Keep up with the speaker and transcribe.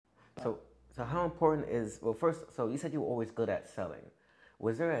So how important is, well, first, so you said you were always good at selling.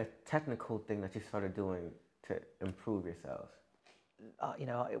 Was there a technical thing that you started doing to improve your sales? You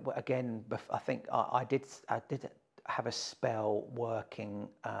know, again, I think I did have a spell working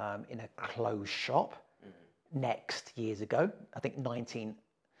in a clothes shop Next years ago. I think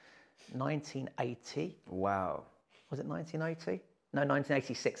 1980. Wow. Was it 1980? No,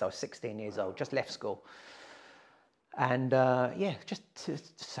 1986. I was 16 years old, just left school. And yeah, just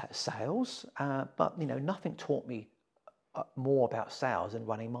sales. But, you know, nothing taught me more about sales than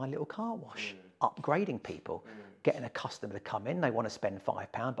running my little car wash, upgrading people, getting a customer to come in. They want to spend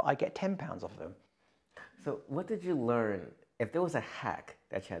 £5, but I get £10 off of them. So what did you learn? If there was a hack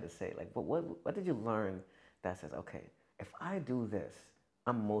that you had to say, like, what did you learn that says, okay, if I do this,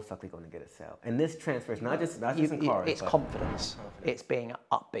 I'm most likely going to get a sale. And this transfers not just in cars. It's confidence. It's being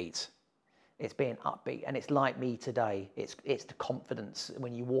upbeat. It's being upbeat, and it's like me today. It's the confidence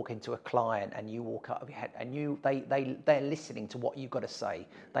when you walk into a client and you walk up ahead and they're listening to what you've got to say.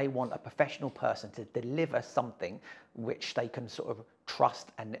 They want a professional person to deliver something which they can sort of trust,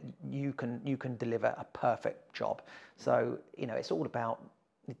 and you can deliver a perfect job. So, you know, it's all about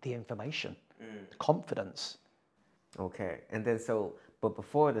the information, confidence. Okay. And then but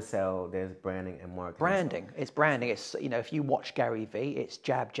before the sale, there's branding and marketing. Branding. It's branding. It's, you know, if you watch Gary Vee, it's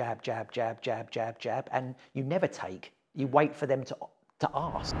jab, jab, jab, jab, jab, jab, jab, and you never take. You wait for them to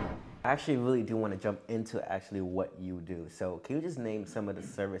ask. I actually really do want to jump into actually what you do. So can you just name some of the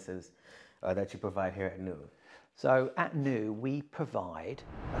services that you provide here at New? So at New, we provide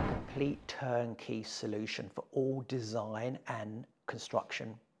a complete turnkey solution for all design and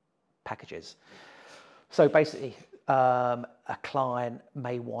construction packages. So basically, a client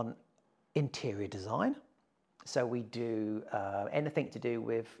may want interior design. So we do anything to do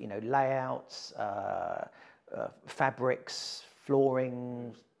with, you know, layouts, fabrics,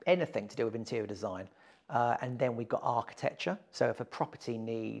 flooring, anything to do with interior design. And then we've got architecture. So if a property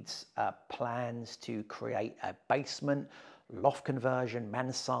needs plans to create a basement, loft conversion,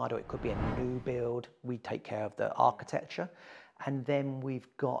 mansard, or it could be a new build, we take care of the architecture. And then we've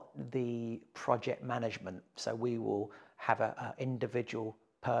got the project management. So we will have an individual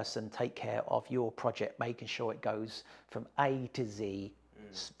person take care of your project, making sure it goes from A to Z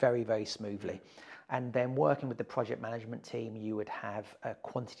very, very smoothly. And then working with the project management team, you would have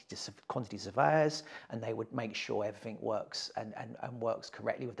quantity surveyors, and they would make sure everything works and works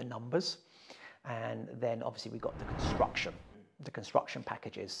correctly with the numbers. And then obviously we've got the construction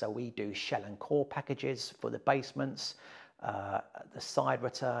packages. So we do shell and core packages for the basements, the side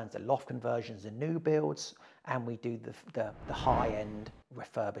returns, the loft conversions, the new builds, and we do the high-end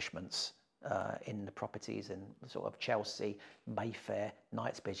refurbishments in the properties in sort of Chelsea, Mayfair,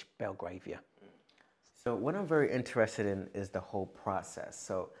 Knightsbridge, Belgravia. So what I'm very interested in is the whole process.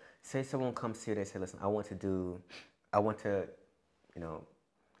 So say someone comes to you, they say, listen, I want to, you know,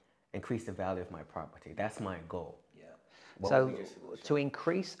 increase the value of my property. That's my goal. So to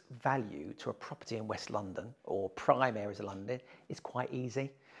increase value to a property in West London or prime areas of London is quite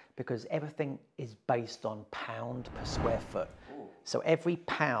easy, because everything is based on pound per square foot. So every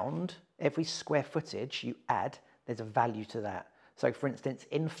pound, every square footage you add, there's a value to that. So for instance,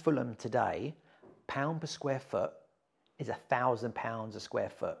 in Fulham today, pound per square foot is £1,000 a square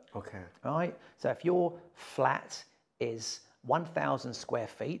foot. Okay. Right? So if your flat is 1,000 square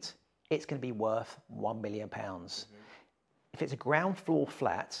feet, it's going to be worth £1 million. If it's a ground floor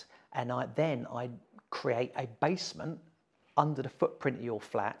flat, and I create a basement under the footprint of your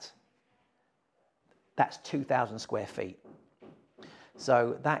flat, that's 2,000 square feet.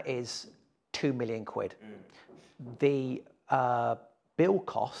 So that is £2 million. The bill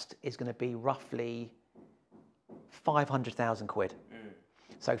cost is going to be roughly 500,000 quid.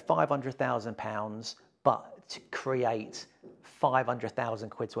 So £500,000, but to create 500,000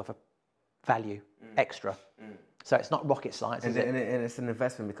 quid's worth of value extra. So it's not rocket science, is it? And it's an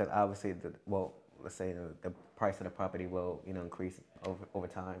investment, because obviously, let's say the price of the property will, you know, increase over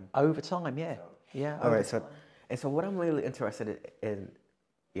time. Over time, yeah. Yeah. All right. So what I'm really interested in,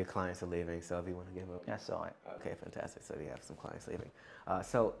 your clients are leaving. So if you want to give up. That's all right. Okay, fantastic. So you have some clients leaving.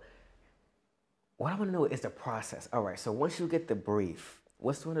 So what I want to know is the process. All right. So once you get the brief,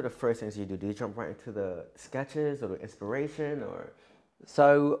 what's one of the first things you do? Do you jump right into the sketches or the inspiration, or?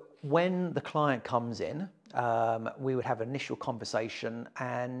 So when the client comes in, we would have an initial conversation,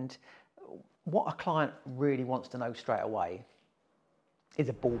 and what a client really wants to know straight away is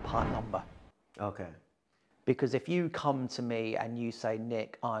a ballpark number. Okay. Because if you come to me and you say,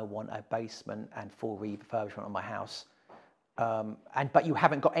 Nick, I want a basement and full refurbishment on my house, but you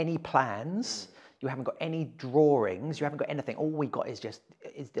haven't got any plans, you haven't got any drawings, you haven't got anything. All we got is just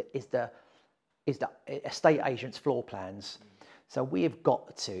the is the estate agent's floor plans. So we have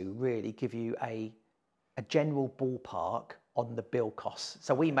got to really give you a general ballpark on the build costs.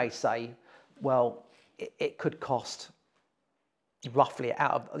 So we may say, well, it could cost roughly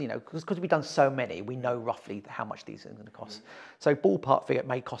out of, because we've done so many, we know roughly how much these are going to cost. So ballpark figure, it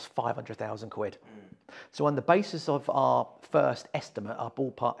may cost 500,000 quid. So on the basis of our first estimate, our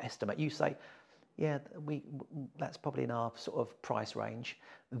ballpark estimate, you say, yeah, that's probably in our sort of price range.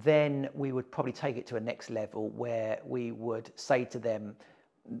 Then we would probably take it to a next level where we would say to them,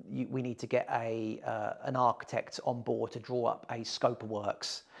 we need to get an architect on board to draw up a scope of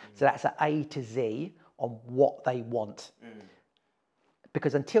works. So that's an A to Z on what they want.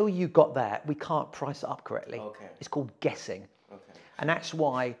 Because until you got that, we can't price it up correctly. Okay. It's called guessing. Okay. And that's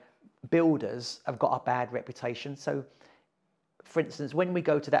why builders have got a bad reputation. So, for instance, when we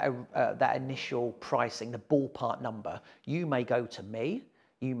go to that initial pricing, the ballpark number, you may go to me,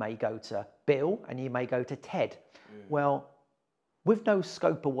 you may go to Bill, and you may go to Ted. Well, with no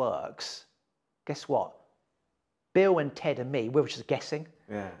scope of works, guess what? Bill and Ted and me, we're just guessing.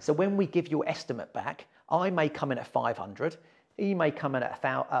 Yeah. So when we give your estimate back, I may come in at 500, he may come in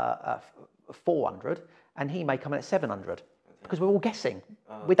at 400, and he may come in at 700, because we're all guessing.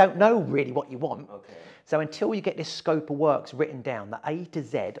 We don't know really what you want. Okay. So until you get this scope of works written down, the A to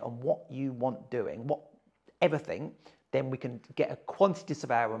Z on what you want doing, everything, then we can get a quantity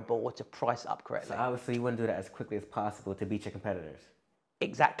surveyor on board to price up correctly. So obviously you want to do that as quickly as possible to beat your competitors.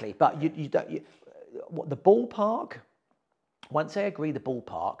 Exactly, but you don't. The ballpark, once they agree the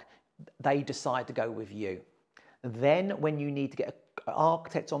ballpark, they decide to go with you. Then when you need to get an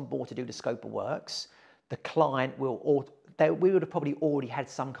architect on board to do the scope of works, the client we would have probably already had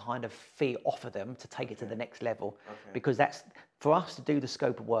some kind of fee offer them to take it to the next level, because that's, for us to do the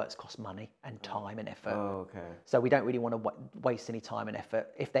scope of works costs money and time and effort. Oh, okay. So we don't really want to waste any time and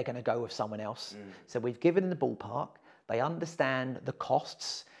effort if they're going to go with someone else. So we've given them the ballpark. They understand the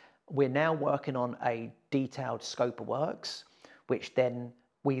costs. We're now working on a detailed scope of works, which then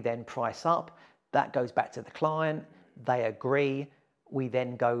we then price up. That goes back to the client. They agree. We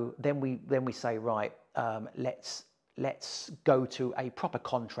then go. Then we say, right, let's go to a proper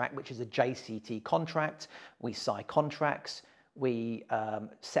contract, which is a JCT contract. We sign contracts. We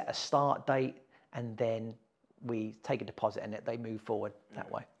set a start date, and then we take a deposit, and they move forward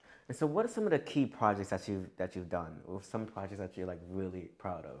that way. And so, what are some of the key projects that you've done, or some projects that you're like really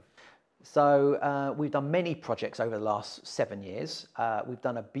proud of? So we've done many projects over the last 7 years. We've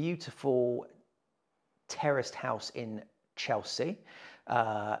done a beautiful terraced house in Chelsea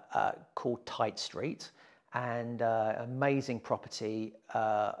called Tite Street, and amazing property.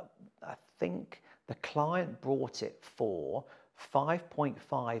 I think the client brought it for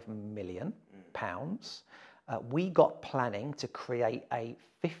 £5.5 million. We got planning to create a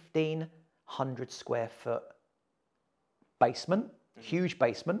 1,500 square foot basement, huge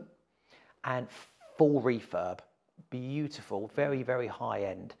basement, and full refurb. Beautiful, very, very high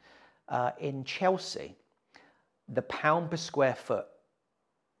end. In Chelsea, the pound per square foot,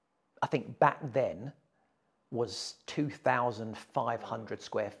 I think back then, was 2,500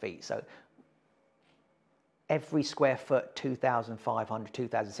 square feet. So every square foot, 2,500,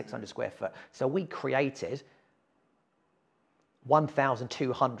 2,600 square foot. So we created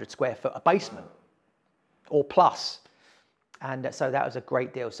 1,200 square foot a basement or plus. And so that was a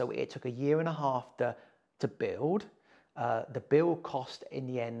great deal. So it took 1.5 years to build. The build cost in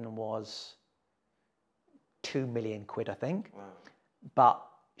the end was 2 million quid, I think. Wow. But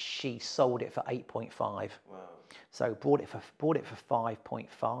she sold it for 8.5. Wow. So bought it for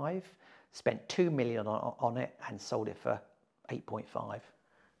 5.5, spent 2 million on it, and sold it for 8.5.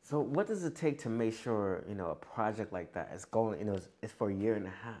 So what does it take to make sure, a project like that is going, it's for 1.5 years?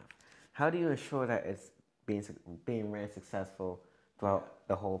 How do you ensure that it's being ran successful throughout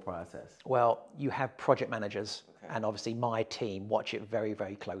the whole process? Well, you have project managers, and obviously my team watch it very,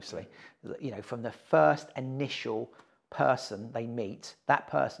 very closely. From the first initial person they meet, that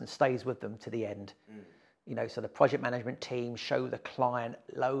person stays with them to the end. So the project management team show the client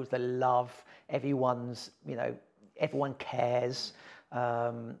loads of love. Everyone cares.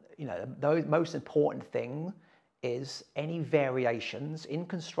 The most important thing is any variations in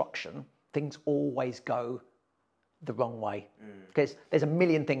construction. Things always go the wrong way, because there's a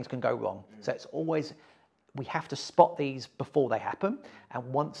million things can go wrong. So it's always, we have to spot these before they happen. And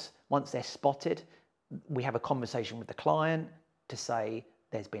once they're spotted, we have a conversation with the client to say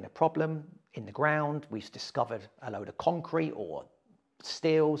there's been a problem in the ground. We've discovered a load of concrete or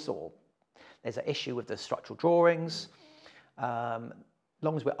steels, or there's an issue with the structural drawings. As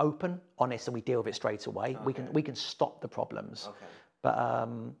long as we're open, honest, and we deal with it straight away, we can stop the problems. But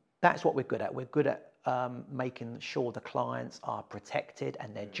That's what we're good at. We're good at making sure the clients are protected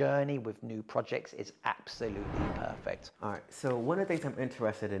and their journey with new projects is absolutely perfect. All right. So one of the things I'm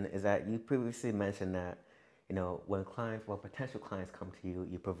interested in is that you previously mentioned that, when potential clients come to you,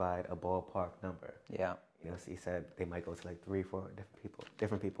 you provide a ballpark number. Yeah. So you said they might go to like 3, 4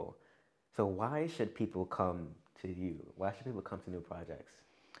 different people. So why should people come to you? Why should people come to new projects?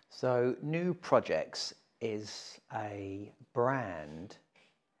 So New Projects is a brand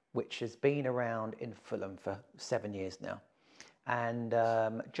which has been around in Fulham for 7 years now. And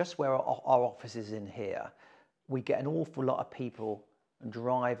just where our office is in here, we get an awful lot of people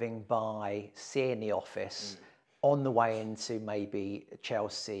driving by, seeing the office, on the way into maybe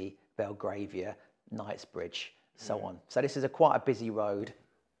Chelsea, Belgravia, Knightsbridge, so on. So this is quite a busy road.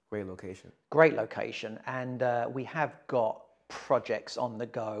 Great location. Great location. And we have got projects on the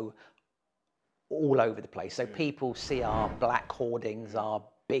go all over the place. So people see our black hoardings, our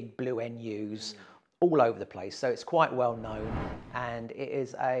big blue NUs all over the place. So it's quite well known, and it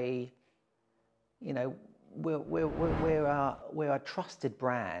is we're a trusted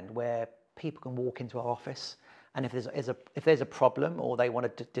brand where people can walk into our office, and if there's a problem or they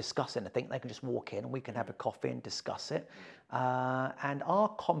want to discuss anything, they can just walk in and we can have a coffee and discuss it. And our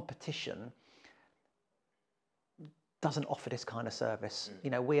competition doesn't offer this kind of service.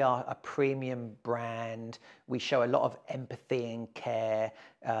 We are a premium brand. We show a lot of empathy and care.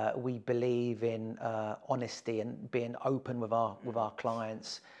 We believe in honesty and being open with our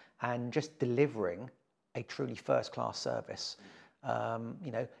clients, and just delivering a truly first-class service.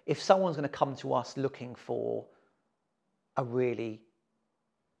 If someone's going to come to us looking for a really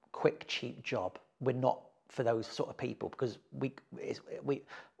quick, cheap job, we're not for those sort of people, because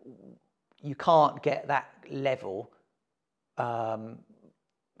you can't get that level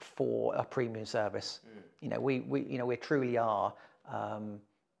for a premium service. We truly are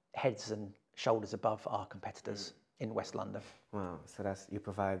heads and shoulders above our competitors in West London. Wow, so you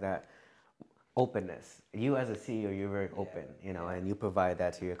provide that openness. You as a CEO, you're very open, and you provide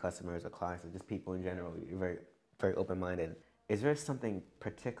that to your customers or clients or just people in general. You're very, very open-minded. Is there something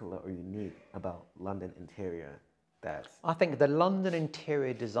particular or unique about London Interior I think the London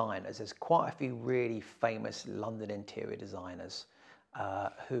interior designers, there's quite a few really famous London interior designers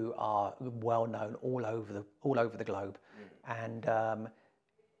who are well known all over the globe. And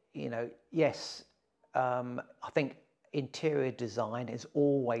yes, I think interior design has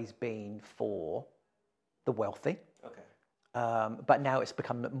always been for the wealthy. Okay. But now it's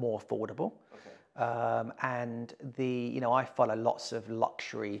become more affordable. Okay. And I follow lots of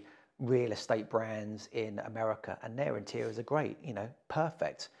luxury real estate brands in America, and their interiors are great,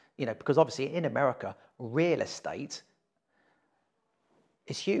 perfect, because obviously in America, real estate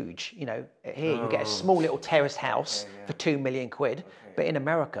is huge. Here you get a small little terrace house for 2 million quid, but in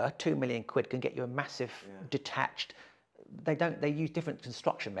America, 2 million quid can get you a massive detached. They use different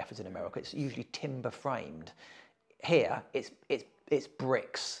construction methods in America. It's usually timber framed. Here, it's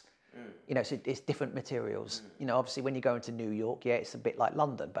bricks. It's different materials. Obviously when you go into New York, it's a bit like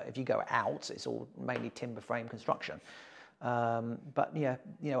London, but if you go out, it's all mainly timber frame construction. But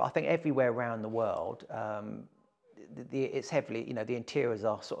I think everywhere around the world, it's heavily, the interiors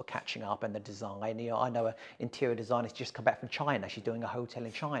are sort of catching up, and the design. I know an interior designer has just come back from China. She's doing a hotel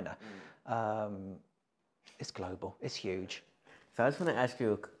in China. It's global. It's huge. So I just want to ask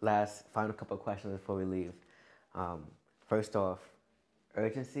you a final couple of questions before we leave. First off,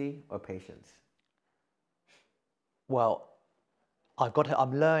 urgency or patience? Well,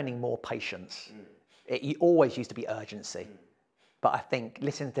 I'm learning more patience. It always used to be urgency. But I think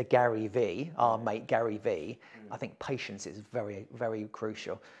listening to Gary Vee, our mate Gary Vee, I think patience is very, very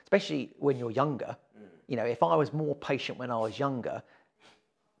crucial, especially when you're younger. If I was more patient when I was younger.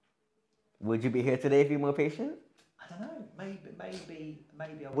 Would you be here today if you were more patient? I don't know. Maybe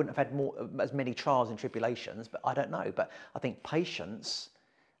I wouldn't have had as many trials and tribulations, but I don't know. But I think patience,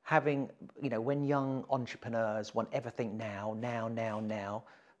 having, when young entrepreneurs want everything now,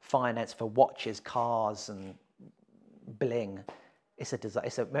 finance for watches, cars, and bling, it's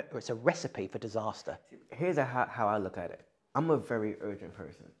a recipe for disaster. Here's how I look at it. I'm a very urgent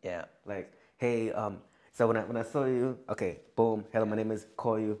person. Yeah. Like, hey, so when I saw you, okay, boom, hello, my name is,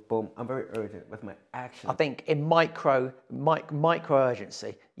 call you, boom. I'm very urgent with my action. I think in micro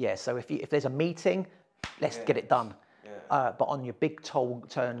urgency, yeah. So if there's a meeting, let's get it done. Yeah. But on your big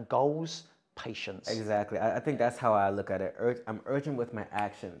turn goals, patience. Exactly. I think that's how I look at it. I'm urgent with my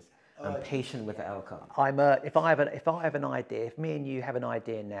actions. I'm patient with the outcome. If I have an idea, if me and you have an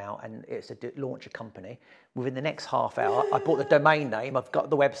idea now, and it's to launch a company, within the next half hour, I bought the domain name, I've got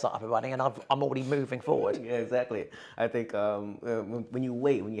the website up and running, and I'm already moving forward. Yeah, exactly. I think when you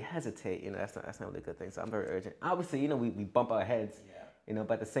wait, when you hesitate, that's not really a good thing. So I'm very urgent. Obviously, we bump our heads,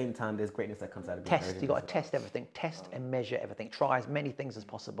 but at the same time, there's greatness that comes out of being urgent. You got to test everything, test and measure everything, try as many things as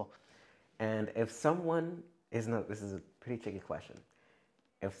possible. And if someone this is a pretty tricky question.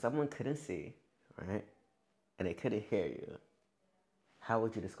 If someone couldn't see, right, and they couldn't hear you, how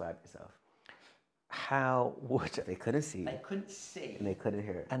would you describe yourself? How would they couldn't see? They couldn't see. And they couldn't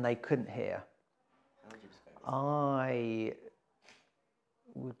hear. And they couldn't hear. How would you describe yourself? I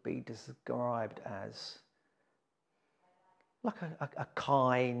would be described as like a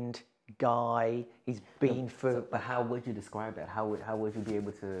kind guy. He's been through. But how would you describe that? How would you be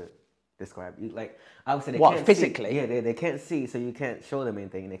able to describe you? Like obviously they what, can't physically? See. Yeah, they can't see, so you can't show them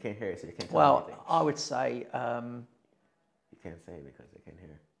anything, and they can't hear, so you can't tell them anything. Well, I would say you can't say because they can't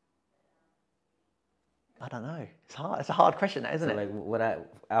hear. I don't know. It's hard. It's a hard question, isn't it? Like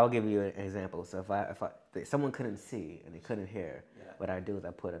I'll give you an example. So if someone couldn't see and they couldn't hear, what I do is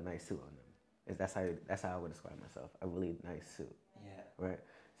I put a nice suit on them. That's how I would describe myself. A really nice suit. Yeah. Right.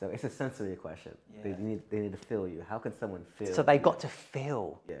 So it's a sensory question. Yeah. They need to feel you. How can someone feel? So they got to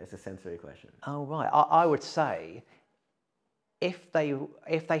feel. Yeah, it's a sensory question. Oh right. I would say if they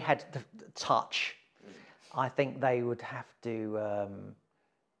had the touch, I think they would have to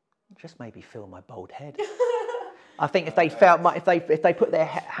just maybe feel my bald head. I think if they felt if they put their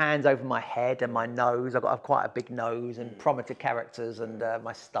hands over my head and my nose, I've got quite a big nose and prominent characters and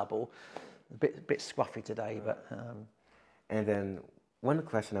my stubble, a bit scruffy today, but. And then one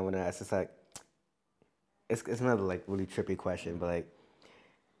question I want to ask is like, it's another like really trippy question, but like,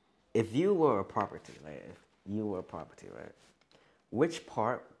 if you were a property, right? Which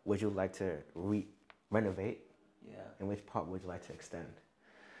part would you like to renovate? Yeah. And which part would you like to extend?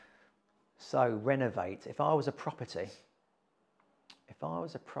 So renovate. If I was a property, I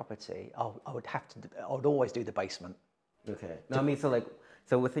would always do the basement. Okay. No, I mean,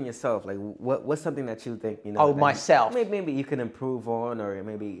 so within yourself, like what's something that you think, Oh, myself. Maybe you can improve on, or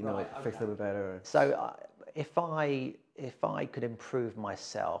maybe fix a little bit better. So if I could improve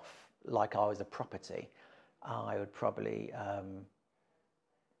myself, like I was a property, I would probably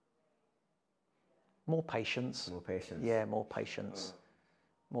more patience. More patience. Yeah, more patience.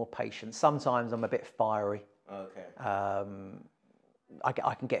 More patience. Sometimes I'm a bit fiery. Okay.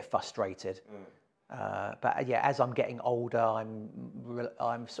 I can get frustrated. But yeah, as I'm getting older,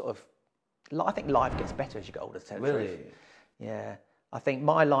 I'm sort of. I think life gets better as you get older. To tell the truth. Yeah, I think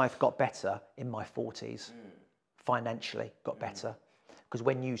my life got better in my 40s. Financially, got better because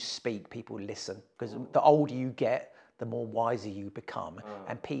when you speak, people listen. Because the older you get, the more wiser you become,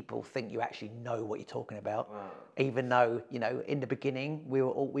 and people think you actually know what you're talking about. Even though in the beginning we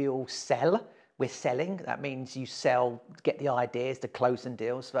all sell. We're selling. That means you sell, get the ideas, the closing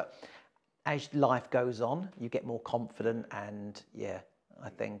deals. But as life goes on, you get more confident, and I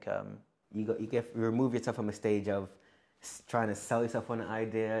think you remove yourself from a stage of trying to sell yourself on an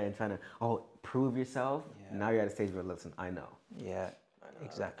idea and trying to prove yourself. Yeah. Now you're at a stage where listen, I know. Yeah,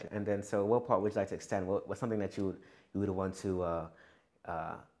 exactly. And then, so what part would you like to extend? What's something that you would want to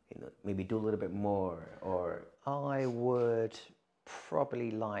maybe do a little bit more, or? I would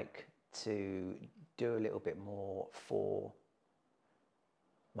probably like to do a little bit more for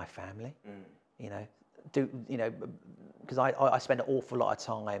my family, because I spend an awful lot of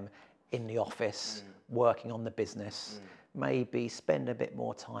time in the office working on the business. Maybe spend a bit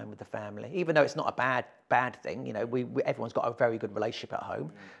more time with the family, even though it's not a bad thing. Everyone's got a very good relationship at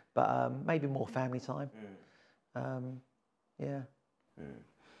home, but maybe more family time. Yeah.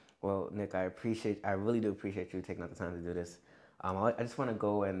 Well, Nick, I really do appreciate you taking out the time to do this. I just want to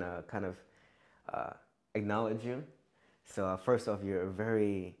go and kind of acknowledge you. So first off, you're a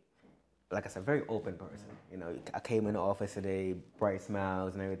very, like I said, very open person. I came in the office today, bright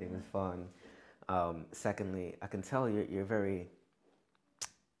smiles and everything was fun. Secondly, I can tell you're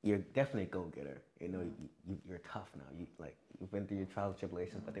definitely a go-getter. You're tough now. You've been through your trials and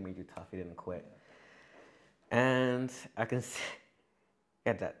tribulations, but they made you tough. You didn't quit. And I can see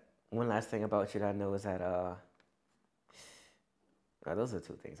that one last thing about you that I know is that those are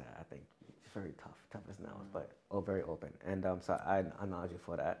two things I think. Very tough as nails, but very open. And so I acknowledge you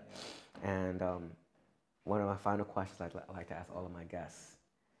for that. Yeah. And one of my final questions I like to ask all of my guests: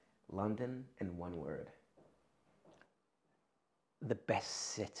 London in one word. The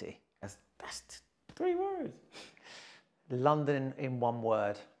best city. That's 3 words. London in one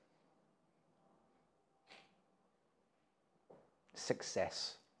word.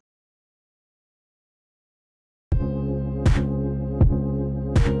 Success.